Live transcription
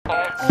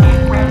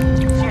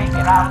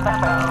How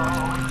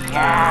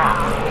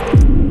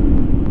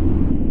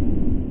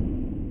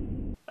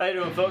you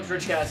doing, folks?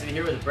 Rich Cassidy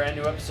here with a brand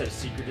new episode of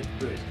Secret of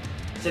the Booze.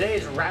 Today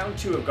is round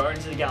 2 of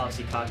Guardians of the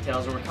Galaxy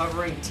cocktails, and we're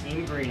covering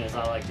Team Green, as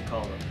I like to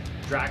call them.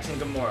 Drax and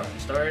Gamora.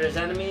 Started as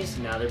enemies,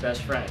 now they're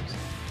best friends.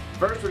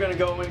 First, we're going to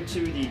go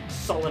into the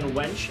sullen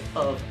wench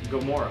of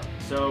Gamora.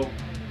 So,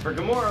 for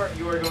Gamora,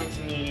 you are going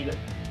to need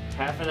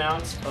half an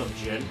ounce of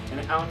gin, an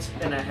ounce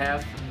and a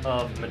half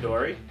of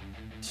Midori,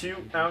 2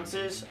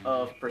 ounces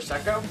of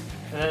Prosecco,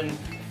 and then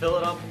fill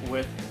it up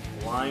with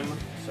lime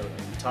soda.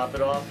 Top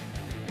it off,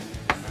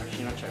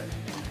 Maraschino Cherries.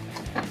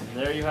 And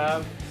there you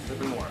have the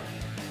Gamora.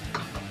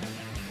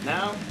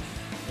 Now,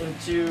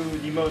 into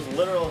the most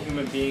literal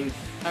human being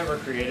ever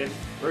created,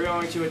 we're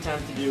going to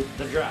attempt to do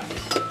the Drax.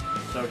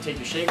 So take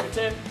your shaker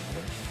tin,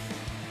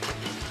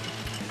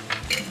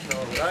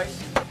 fill it with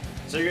ice.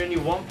 So you're going to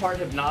need 1 part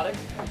Hpnotiq,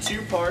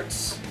 2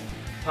 parts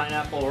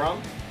pineapple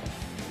rum,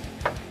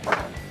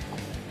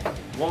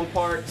 1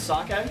 part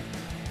Saki,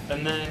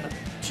 and then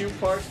 2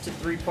 parts to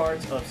 3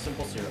 parts of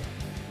simple syrup.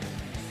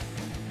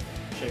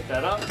 Shake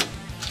that up.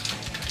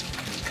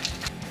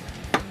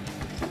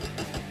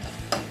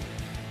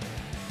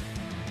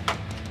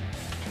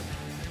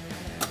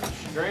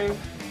 Strain.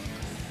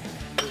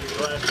 Here's a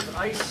glass of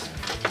ice.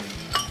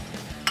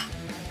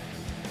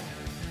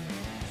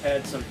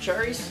 Add some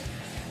cherries.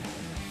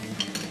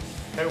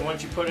 Okay,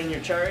 once you put in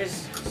your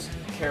cherries, just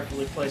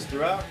carefully place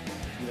throughout,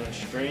 and then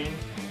strain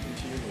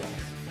into your glass.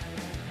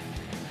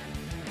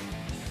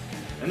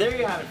 And there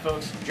you have it,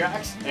 folks.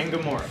 Drax and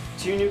Gamora.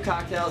 2 new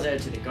cocktails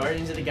added to the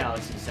Guardians of the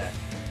Galaxy set.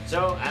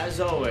 So, as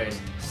always,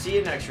 see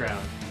you next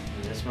round.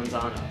 And this one's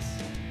on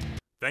us.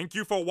 Thank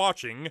you for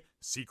watching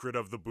Secret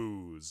of the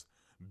Booze.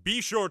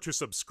 Be sure to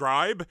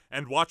subscribe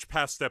and watch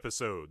past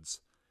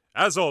episodes.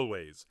 As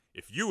always,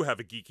 if you have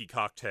a geeky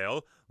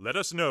cocktail, let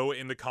us know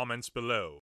in the comments below.